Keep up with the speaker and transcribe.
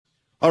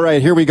All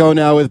right, here we go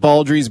now with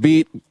Baldrey's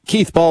Beat.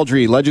 Keith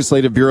Baldrey,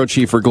 Legislative Bureau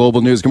Chief for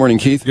Global News. Good morning,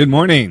 Keith. Good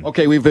morning.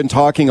 Okay, we've been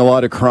talking a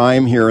lot of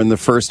crime here in the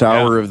first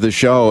hour of the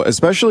show,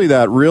 especially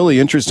that really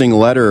interesting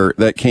letter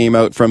that came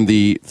out from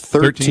the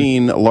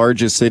 13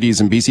 largest cities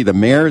in BC, the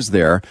mayors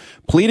there,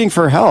 pleading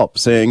for help,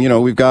 saying,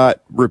 we've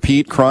got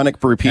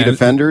chronic repeat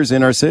offenders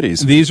in our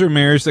cities. These are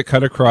mayors that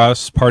cut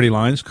across party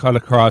lines, cut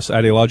across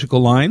ideological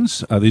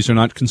lines. These are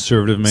not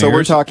conservative mayors. So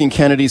we're talking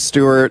Kennedy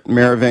Stewart,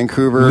 Mayor of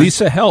Vancouver.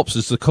 Lisa Helps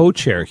is the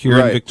co-chair here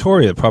in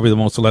Victoria, probably the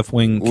most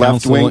left-wing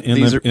council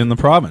in the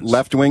province.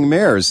 Left-wing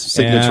mayors,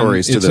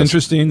 signatories to this. It's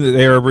interesting that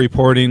they are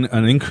reporting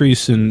an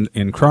increase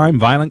in crime,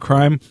 violent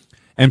crime,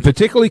 and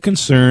particularly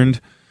concerned,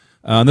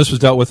 this was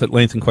dealt with at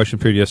length in question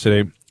period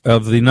yesterday,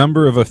 of the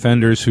number of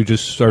offenders who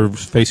just are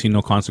facing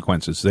no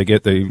consequences. I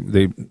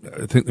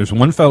think there's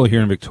one fellow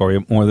here in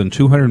Victoria, more than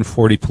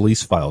 240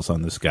 police files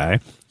on this guy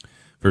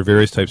for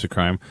various types of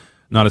crime,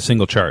 not a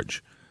single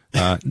charge,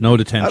 no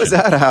detention. How does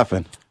that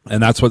happen?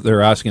 And that's what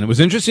they're asking. It was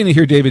interesting to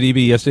hear David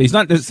Eby yesterday.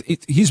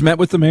 He's met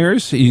with the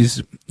mayors.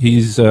 He's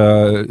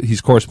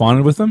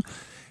corresponded with them.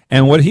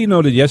 And what he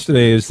noted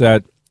yesterday is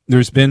that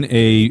there's been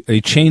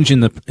a change in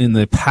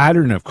the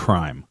pattern of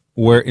crime,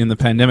 where in the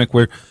pandemic,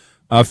 where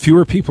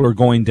fewer people are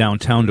going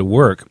downtown to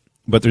work,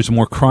 but there's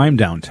more crime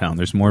downtown.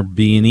 There's more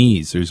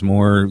B&Es. There's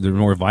more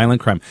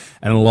violent crime.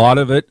 And a lot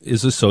of it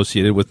is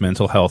associated with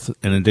mental health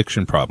and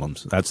addiction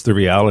problems. That's the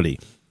reality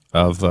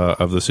of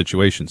the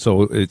situation.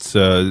 So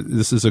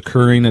this is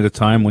occurring at a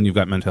time when you've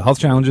got mental health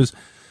challenges,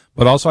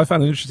 but also I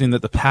found it interesting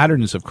that the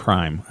patterns of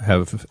crime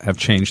have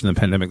changed in the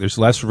pandemic. There's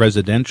less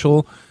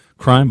residential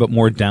crime, but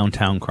more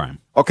downtown crime.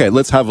 Okay,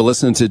 let's have a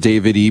listen to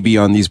David Eby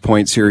on these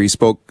points here. He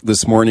spoke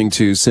this morning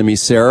to Simi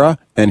Sarah,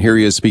 and here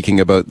he is speaking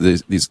about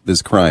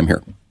this crime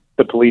here.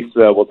 The police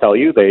will tell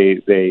you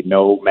they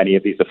know many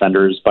of these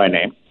offenders by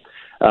name.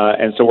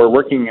 And so we're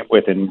working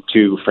within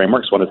two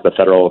frameworks. One is the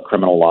federal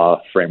criminal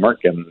law framework,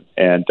 and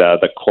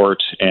the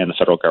court and the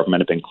federal government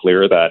have been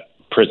clear that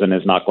prison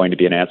is not going to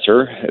be an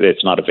answer.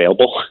 It's not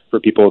available for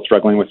people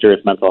struggling with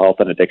serious mental health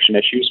and addiction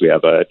issues. We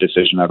have a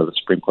decision out of the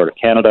Supreme Court of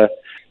Canada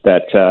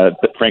that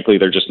frankly,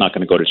 they're just not going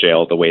to go to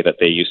jail the way that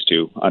they used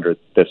to under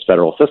this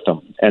federal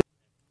system. And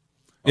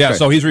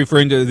so he's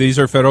referring to these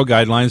are federal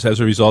guidelines as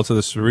a result of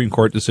the Supreme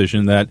Court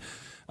decision that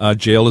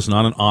jail is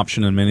not an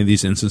option in many of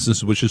these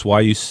instances, which is why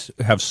you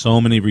have so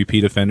many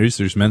repeat offenders.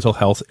 There's mental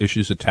health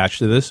issues attached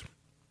to this.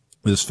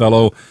 This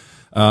fellow,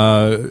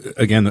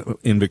 again,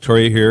 in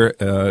Victoria here,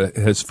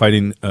 is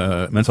fighting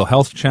mental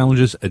health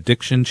challenges,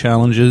 addiction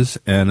challenges,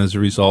 and as a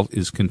result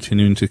is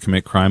continuing to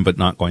commit crime but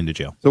not going to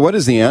jail. So what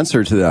is the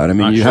answer to that? I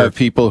mean, you have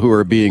people who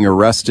are being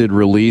arrested,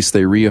 released,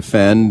 they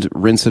reoffend,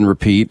 rinse and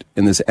repeat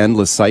in this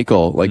endless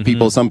cycle. Like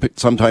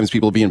sometimes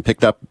people being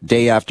picked up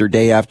day after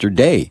day after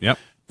day. Yep.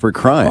 For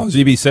crime. Well,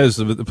 ZB says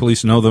the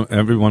police know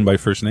everyone by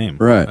first name.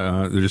 Right.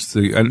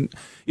 And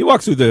you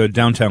walk through the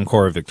downtown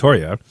core of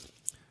Victoria,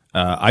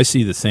 I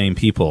see the same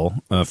people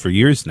for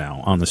years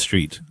now on the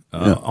street.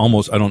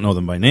 Almost, I don't know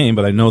them by name,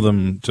 but I know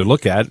them to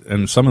look at,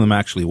 and some of them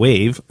actually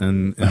wave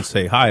and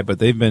say hi, but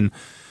they've been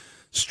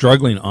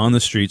struggling on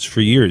the streets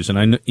for years.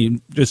 And you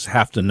just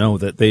have to know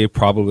that they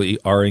probably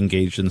are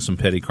engaged in some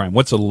petty crime.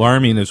 What's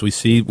alarming is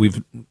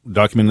we've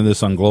documented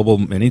this on Global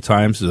many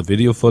times, is the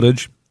video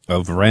footage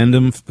of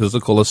random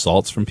physical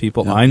assaults from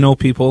people. I know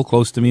people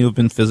close to me who have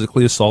been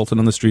physically assaulted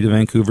on the street of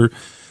Vancouver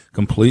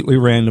completely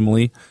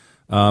randomly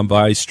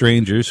by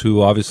strangers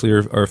who obviously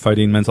are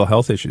fighting mental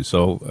health issues.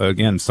 So,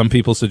 again, some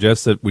people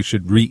suggest that we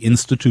should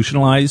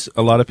reinstitutionalize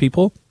a lot of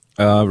people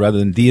rather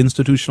than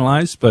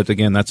deinstitutionalize. But,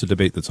 again, that's a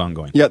debate that's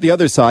ongoing. Yeah, the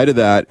other side of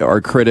that are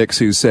critics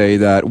who say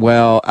that,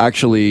 well,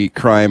 actually,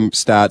 crime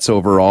stats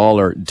overall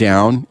are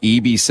down.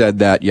 Eby said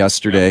that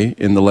yesterday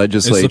in the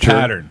legislature. It's the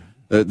pattern.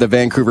 The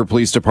Vancouver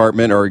Police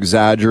Department are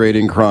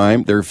exaggerating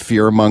crime. They're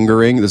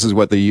fear-mongering. This is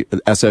what the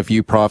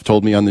SFU prof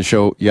told me on the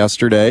show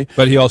yesterday.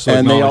 But he also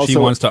acknowledged he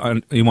wants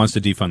to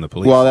defund the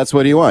police. Well, that's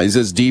what he wants. He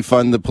says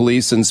defund the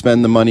police and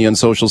spend the money on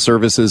social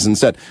services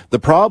instead. The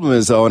problem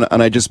is, though,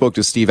 and I just spoke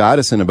to Steve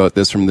Addison about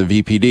this from the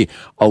VPD,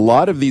 a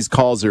lot of these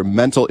calls are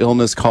mental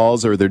illness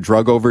calls or they're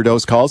drug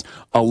overdose calls.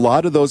 A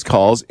lot of those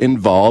calls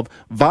involve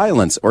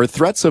violence or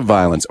threats of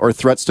violence or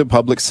threats to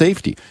public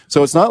safety.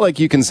 So it's not like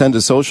you can send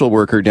a social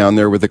worker down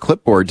there with a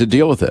clipboard to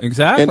deal with it.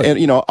 Exactly.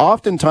 And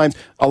oftentimes,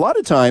 a lot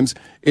of times,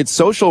 it's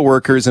social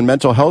workers and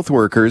mental health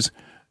workers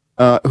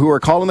who are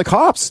calling the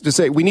cops to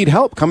say, we need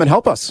help, come and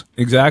help us.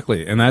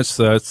 Exactly. And that's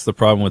the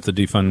problem with the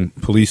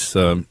defund police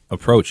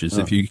approach is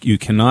if you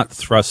cannot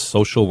thrust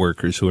social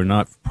workers who are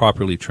not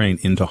properly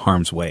trained into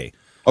harm's way.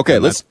 Okay,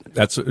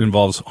 that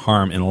involves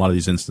harm in a lot of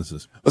these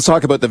instances. Let's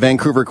talk about the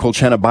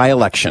Vancouver-Colchena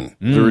by-election.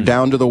 We're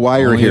down to the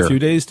wire Only here. A few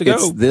days to go.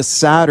 It's this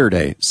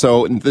Saturday.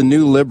 So the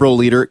new Liberal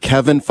leader,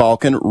 Kevin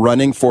Falcon,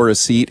 running for a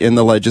seat in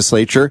the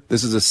legislature.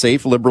 This is a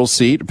safe Liberal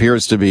seat,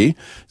 appears to be.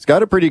 He's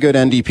got a pretty good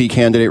NDP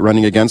candidate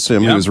running against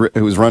him,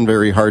 who's run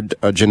very hard,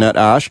 Jeanette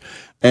Ash.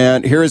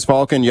 And here is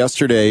Falcon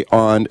yesterday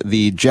on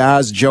the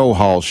Jazz Joe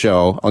Hall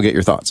show. I'll get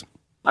your thoughts.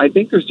 I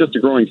think there's just a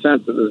growing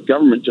sense that the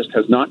government just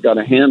has not got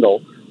a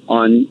handle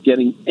on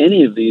getting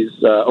any of these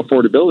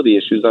affordability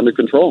issues under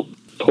control.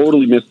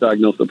 Totally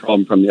misdiagnosed the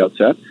problem from the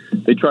outset.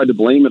 They tried to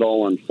blame it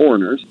all on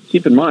foreigners.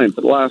 Keep in mind,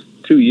 for the last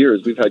 2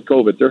 years we've had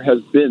COVID, there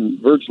has been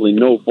virtually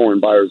no foreign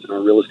buyers in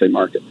our real estate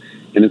market.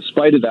 And in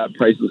spite of that,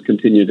 prices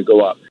continue to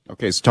go up.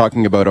 Okay, so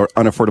talking about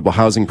unaffordable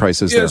housing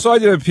prices. Yeah, there. so I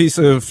did a piece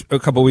a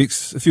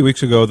few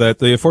weeks ago that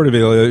the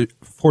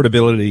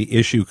affordability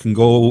issue can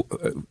go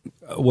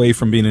away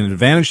from being an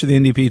advantage to the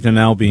NDP to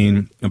now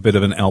being a bit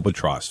of an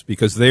albatross,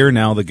 because they are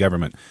now the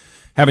government.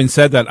 Having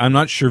said that, I'm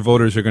not sure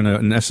voters are going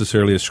to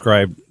necessarily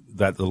ascribe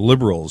that the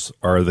Liberals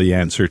are the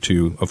answer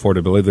to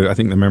affordability. I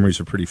think the memories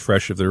are pretty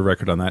fresh of their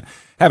record on that.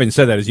 Having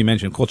said that, as you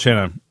mentioned,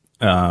 Colchena,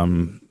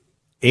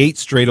 8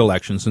 straight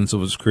elections since it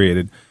was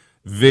created,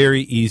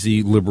 very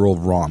easy Liberal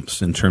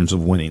romps in terms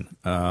of winning.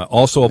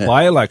 Also a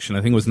by-election,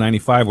 I think it was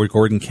 95, where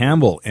Gordon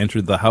Campbell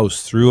entered the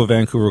House through a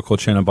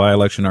Vancouver-Colchena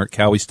by-election. Art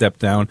Cowie stepped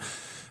down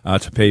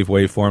to pave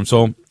way for him.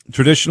 So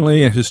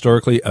traditionally and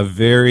historically, a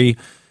very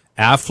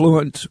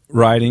affluent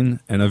riding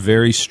and a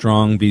very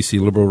strong BC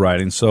Liberal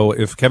riding. So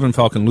if Kevin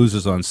Falcon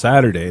loses on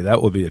Saturday,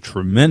 that will be a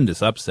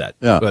tremendous upset.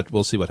 Yeah. But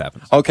we'll see what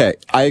happens. Okay,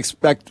 I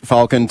expect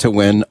Falcon to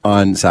win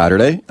on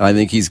Saturday. I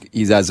think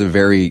he has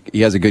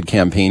a good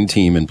campaign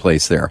team in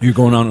place there. You're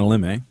going on a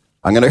limb, eh?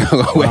 I'm gonna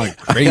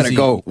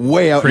go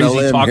way out on a limb.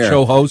 Crazy talk here.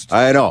 Show host.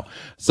 I know.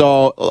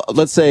 So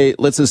let's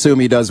assume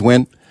he does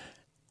win.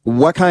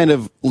 What kind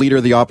of leader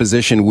of the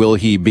opposition will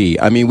he be?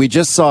 I mean, we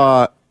just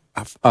saw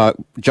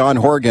John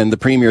Horgan, the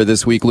premier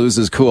this week, lose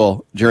his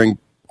cool during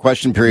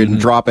question period and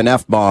drop an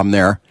F-bomb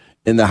there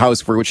in the House,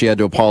 for which he had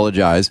to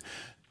apologize.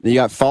 You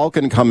got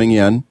Falcon coming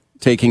in,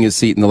 taking his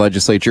seat in the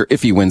legislature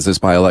if he wins this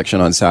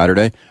by-election on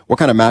Saturday. What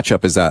kind of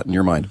matchup is that in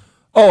your mind?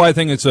 Oh, I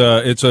think it's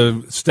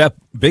a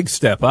big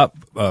step up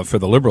for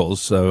the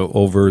Liberals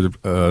over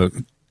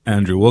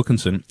Andrew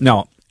Wilkinson.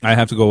 Now, I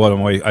have to go out of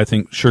my way. I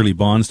think Shirley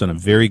Bond's done a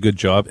very good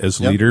job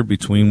as leader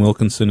between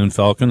Wilkinson and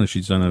Falcon, and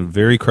she's done a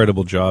very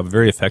credible job,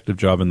 very effective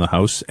job in the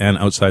House and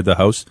outside the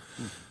House.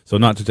 So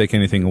not to take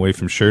anything away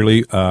from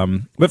Shirley.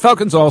 But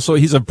Falcon's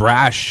he's a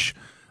brash,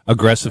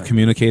 aggressive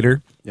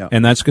communicator,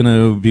 and that's going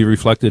to be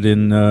reflected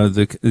in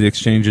the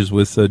exchanges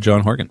with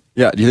John Horgan.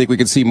 Yeah, do you think we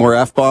could see more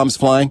F-bombs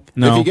flying?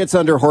 No. If he gets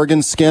under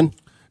Horgan's skin?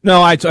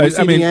 No, I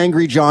mean, the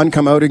angry John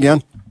come out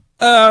again?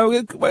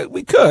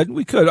 We could.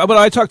 But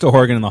I talked to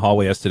Horgan in the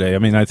hallway yesterday. I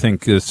mean, I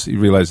think he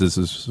realizes this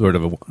is sort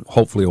of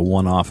hopefully a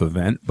one-off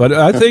event. But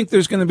I think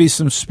there's going to be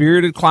some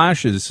spirited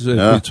clashes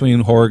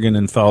between Horgan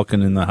and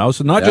Falcon in the House,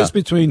 and not just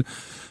between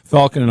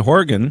Falcon and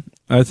Horgan.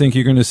 I think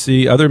you're going to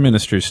see other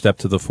ministers step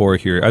to the fore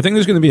here. I think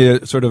there's going to be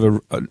a sort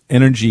of an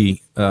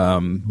energy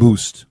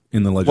boost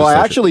in the legislature. Well,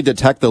 I actually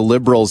detect the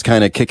Liberals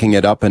kind of kicking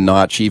it up a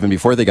notch even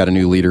before they got a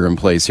new leader in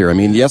place here. I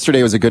mean,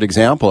 yesterday was a good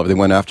example of they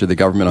went after the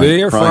government on crime.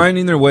 They are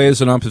finding their way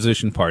as an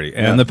opposition party.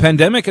 And the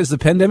pandemic, as the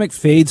pandemic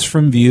fades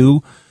from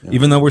view,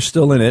 even though we're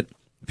still in it,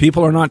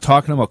 people are not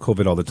talking about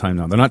COVID all the time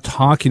now. They're not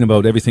talking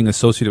about everything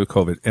associated with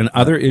COVID. And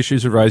other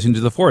issues are rising to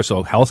the fore.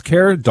 So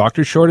healthcare,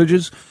 doctor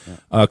shortages,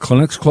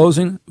 clinics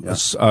closing,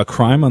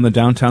 crime on the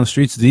downtown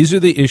streets. These are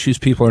the issues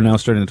people are now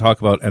starting to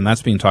talk about, and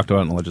that's being talked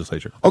about in the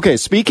legislature. Okay,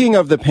 speaking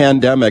of the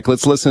pandemic,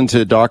 let's listen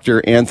to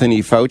Dr.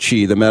 Anthony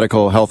Fauci, the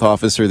medical health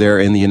officer there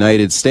in the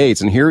United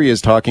States. And here he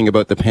is talking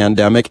about the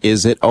pandemic.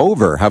 Is it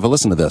over? Have a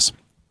listen to this.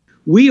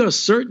 We are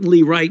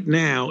certainly right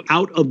now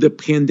out of the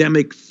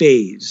pandemic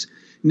phase.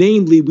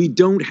 Namely, we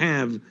don't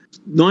have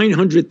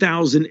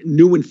 900,000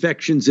 new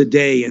infections a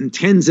day and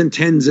tens and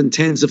tens and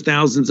tens of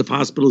thousands of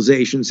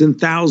hospitalizations and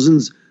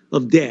thousands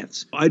of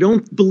deaths. I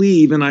don't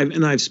believe, and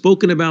I've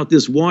spoken about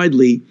this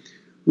widely,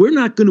 we're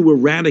not going to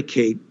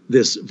eradicate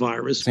this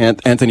virus.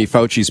 Anthony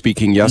Fauci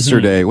speaking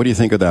yesterday. What do you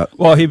think of that?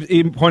 Well,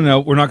 he pointed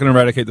out we're not going to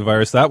eradicate the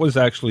virus. That was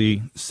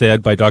actually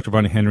said by Dr.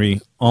 Bonnie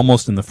Henry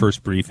almost in the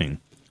first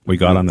briefing we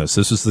got on this.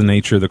 This is the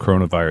nature of the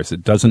coronavirus.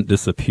 It doesn't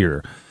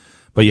disappear.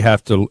 But you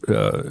have to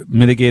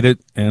mitigate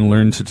it and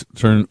learn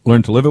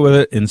to live with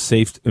it in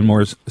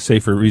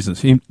safer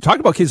reasons. He talked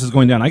about cases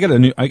going down. I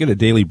get a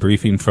daily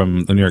briefing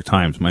from the New York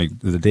Times,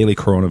 the daily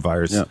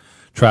coronavirus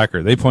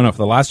tracker. They point out for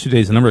the last 2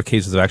 days the number of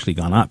cases have actually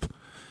gone up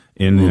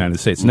in the United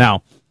States.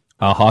 Now,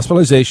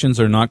 hospitalizations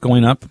are not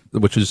going up,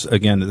 which is,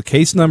 again, the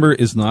case number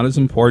is not as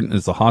important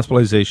as the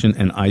hospitalization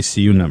and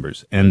ICU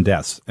numbers and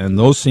deaths, and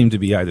those seem to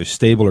be either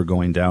stable or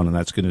going down, and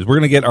that's good news. We're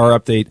going to get our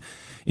update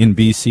in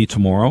BC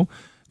tomorrow.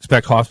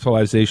 Expect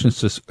hospitalizations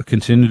to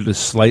continue to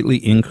slightly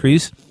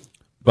increase,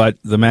 but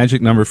the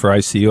magic number for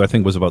ICU, I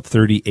think, was about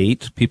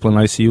 38 people in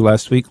ICU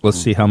last week. Let's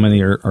see how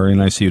many are in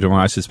ICU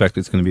tomorrow. I suspect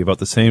it's going to be about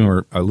the same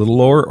or a little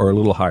lower or a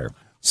little higher.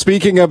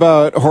 Speaking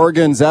about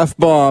Horgan's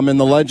F-bomb in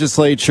the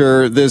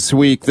legislature this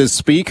week, the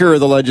Speaker of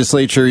the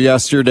legislature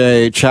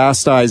yesterday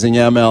chastising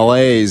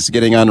MLAs,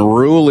 getting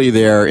unruly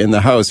there in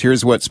the House.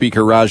 Here's what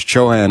Speaker Raj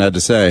Chauhan had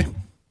to say.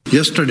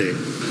 Yesterday,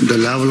 the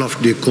level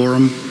of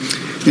decorum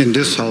in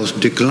this House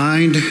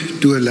declined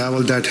to a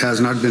level that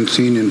has not been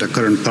seen in the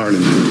current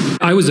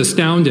Parliament. I was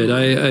astounded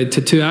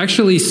to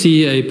actually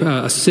see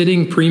a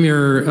sitting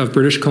Premier of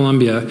British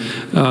Columbia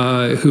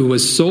who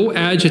was so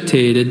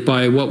agitated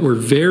by what were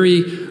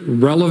very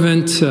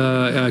relevant,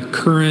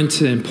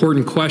 current,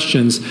 important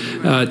questions,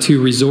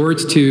 to resort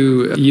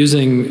to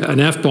using an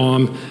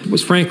F-bomb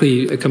was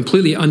frankly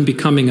completely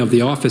unbecoming of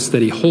the office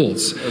that he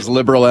holds. As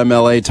Liberal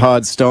MLA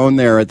Todd Stone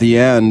there at the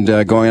end,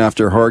 going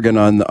after Horgan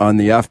on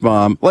the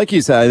F-bomb. Like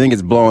you said, I think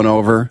it's blown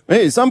over.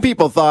 Hey, some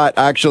people thought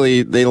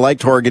actually they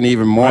liked Horgan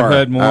even more. I've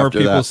had more after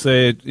people that.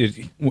 say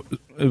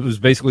it was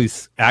basically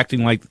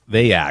acting like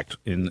they act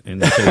in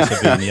the case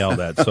of being yelled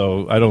at.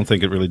 So I don't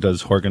think it really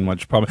does Horgan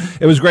much problem.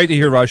 It was great to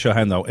hear Raj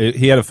Chauhan, though.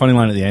 He had a funny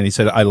line at the end. He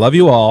said, "I love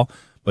you all,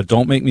 but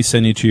don't make me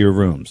send you to your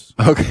rooms."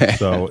 Okay.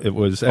 So it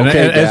was, and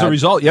Okay, as a Dad.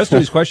 result,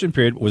 yesterday's question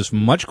period was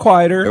much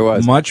quieter, It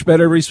was. much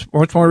better,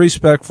 much more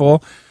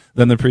respectful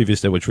than the previous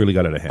day, which really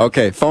got out of hand.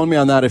 Okay, phone me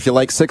on that if you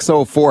like.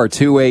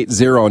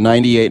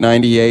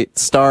 604-280-9898,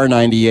 star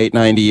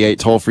 9898,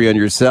 toll free on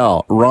your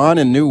cell. Ron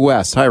in New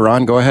West. Hi,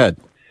 Ron. Go ahead.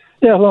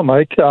 Yeah, hello,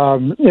 Mike.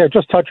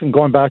 Just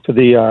going back to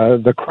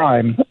the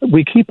crime.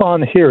 We keep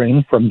on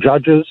hearing from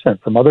judges and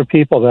from other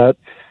people that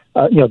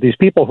these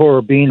people who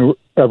are being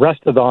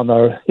arrested on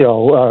a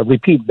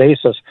repeat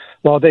basis,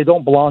 well, they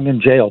don't belong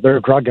in jail. They're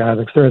drug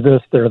addicts. They're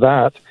this. They're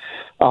that.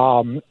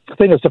 The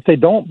thing is, if they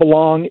don't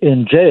belong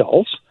in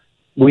jails,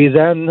 we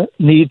then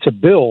need to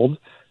build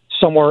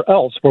somewhere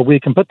else where we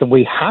can put them.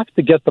 We have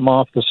to get them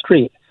off the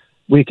street.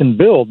 We can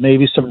build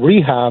maybe some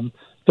rehab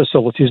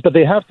facilities, but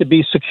they have to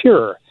be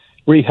secure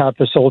rehab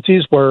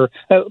facilities where,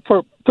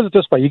 put it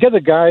this way, you get a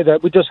guy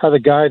that, we just had a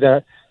guy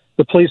that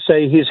the police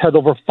say he's had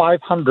over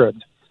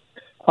 500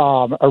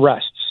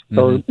 arrests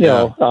or,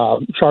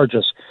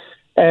 charges.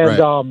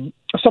 And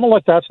someone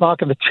like that's not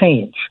going to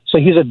change. So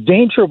he's a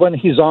danger when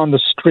he's on the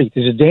street.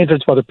 He's a danger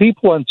to other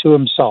people and to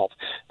himself.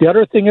 The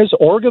other thing is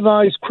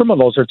organized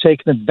criminals are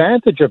taking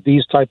advantage of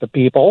these type of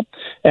people,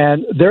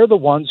 and they're the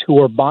ones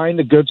who are buying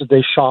the goods that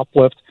they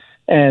shoplift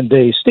and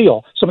they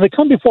steal. So when they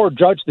come before a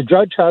judge, the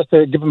judge has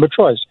to give them a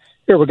choice.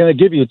 Here, we're going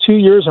to give you 2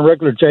 years in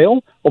regular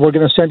jail, or we're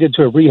going to send you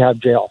to a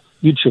rehab jail.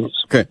 You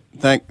choose. Okay,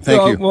 thank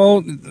you.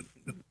 Well,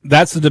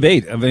 that's the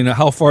debate. I mean,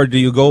 how far do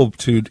you go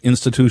to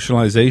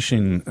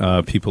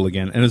institutionalization people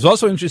again? And it's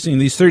also interesting,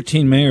 these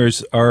 13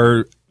 mayors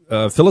are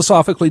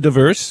philosophically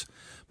diverse,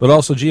 but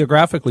also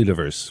geographically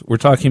diverse. We're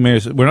talking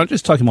mayors. We're not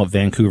just talking about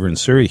Vancouver and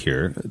Surrey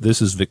here. This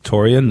is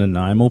Victoria,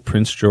 Nanaimo,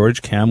 Prince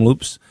George,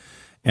 Kamloops,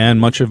 and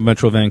much of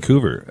Metro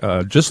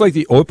Vancouver. Just like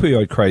the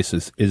opioid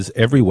crisis is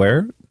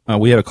everywhere.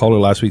 We had a caller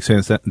last week saying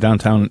it's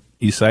downtown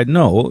east side.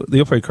 No, the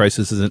opioid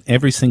crisis is in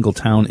every single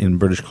town in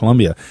British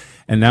Columbia.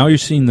 And now you're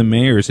seeing the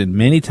mayors in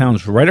many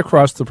towns right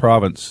across the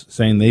province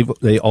saying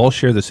they all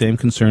share the same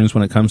concerns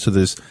when it comes to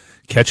this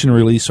catch and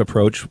release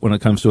approach when it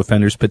comes to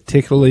offenders,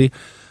 particularly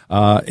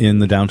in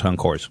the downtown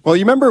cores. Well,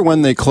 you remember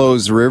when they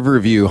closed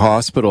Riverview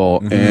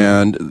Hospital,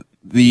 and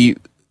the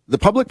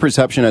public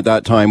perception at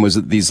that time was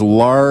that these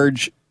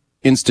large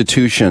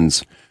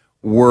institutions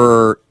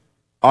were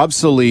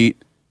obsolete,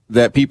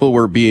 that people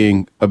were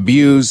being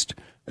abused,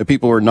 that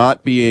people were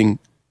not being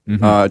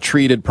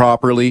treated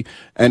properly,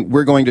 and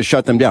we're going to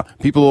shut them down.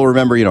 People will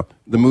remember,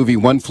 the movie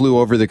One Flew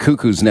Over the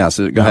Cuckoo's Nest.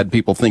 It had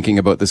people thinking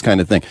about this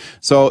kind of thing.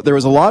 So there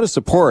was a lot of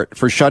support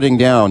for shutting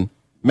down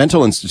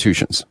mental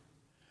institutions.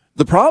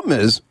 The problem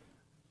is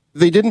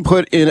they didn't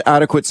put in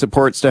adequate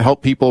supports to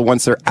help people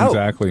once they're out.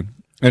 Exactly.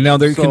 And now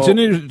they're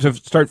continuing to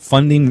start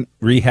funding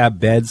rehab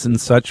beds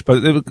and such.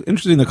 But it was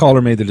interesting, the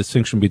caller made the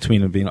distinction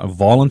between it being a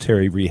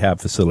voluntary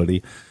rehab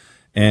facility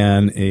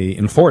and a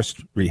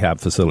enforced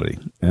rehab facility.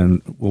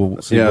 And we'll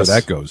see where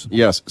that goes.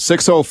 Yes.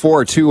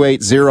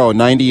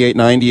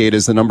 604-280-9898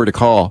 is the number to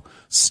call.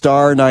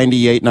 Star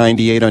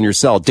 9898 on your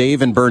cell.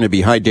 Dave in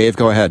Burnaby. Hi, Dave.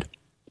 Go ahead.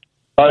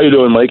 How you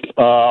doing, Mike?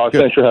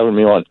 Thanks for having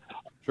me on.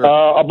 Sure.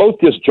 About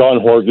this John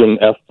Horgan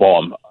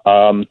F-bomb,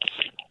 I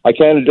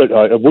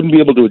wouldn't be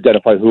able to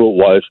identify who it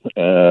was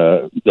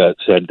that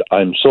said,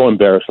 "I'm so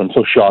embarrassed, I'm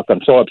so shocked, I'm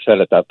so upset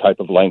at that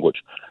type of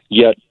language."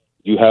 Yet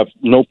you have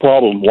no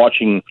problem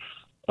watching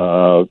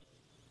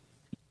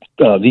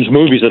these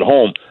movies at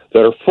home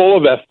that are full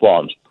of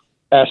F-bombs,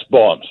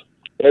 S-bombs,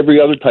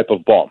 every other type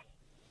of bomb.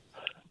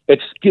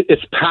 It's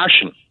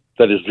passion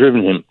that has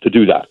driven him to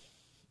do that.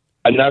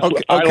 And that's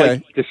what I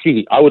like to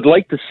see. I would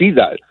like to see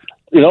that.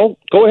 Go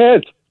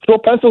ahead. Throw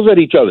pencils at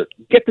each other.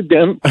 Get the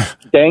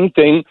dang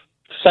thing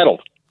settled.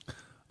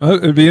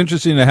 It'd be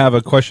interesting to have a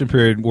question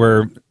period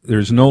where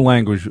there's no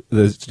language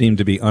that's deemed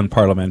to be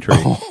unparliamentary,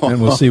 and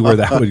we'll see where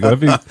that would go.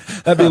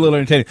 That'd be a little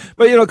entertaining.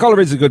 But, caller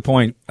raises a good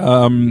point.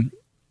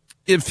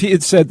 If he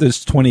had said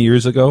this 20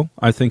 years ago,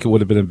 I think it would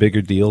have been a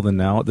bigger deal than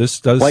now. This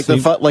does like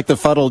the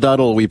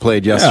fuddle-duddle we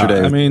played yesterday.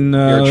 Yeah, I mean,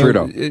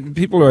 Trudeau.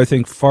 People are, I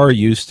think, far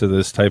used to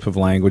this type of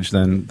language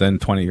than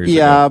 20 years ago.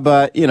 Yeah,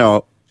 but,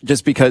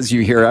 just because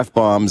you hear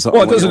F-bombs,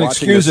 well, it doesn't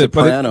excuse it,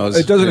 but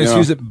it doesn't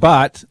excuse it,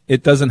 but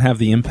it doesn't have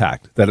the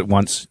impact that it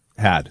once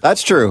had.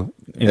 That's true.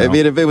 I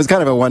mean, it was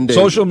kind of a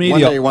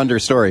one-day wonder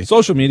story.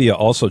 Social media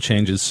also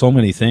changes so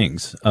many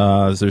things.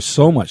 There's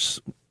so much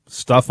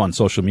stuff on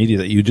social media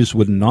that you just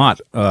would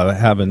not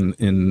have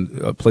in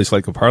a place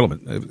like a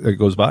parliament. It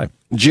goes by.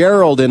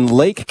 Gerald in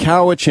Lake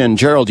Cowichan.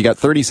 Gerald, you got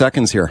 30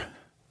 seconds here.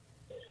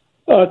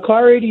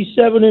 Car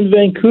 87 in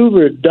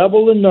Vancouver,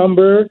 double the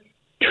number,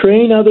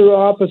 train other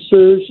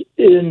officers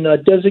in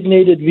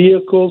designated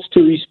vehicles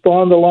to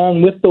respond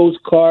along with those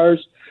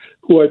cars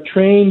who are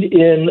trained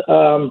in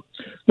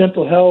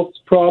mental health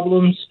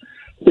problems.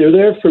 They're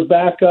there for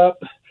backup.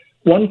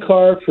 One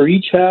car for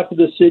each half of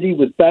the city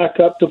with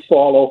backup to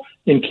follow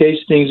in case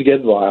things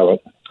get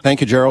violent.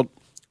 Thank you, Gerald.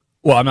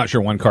 Well, I'm not sure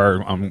one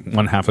car on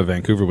one half of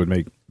Vancouver would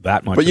make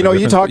that much. But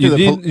you talk to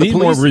the need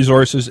more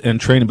resources and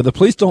training. But the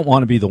police don't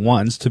want to be the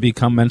ones to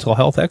become mental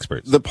health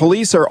experts. The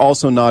police are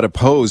also not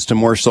opposed to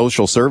more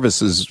social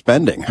services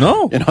spending.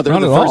 No, they're not the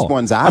at first all.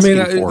 ones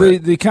asking for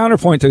it. The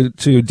counterpoint to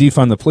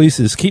defund the police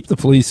is keep the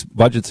police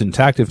budgets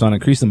intact, if not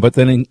increase them, but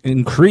then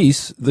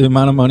increase the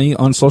amount of money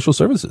on social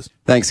services.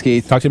 Thanks,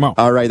 Keith. Talk to you tomorrow.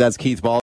 All right, that's Keith Baldrey.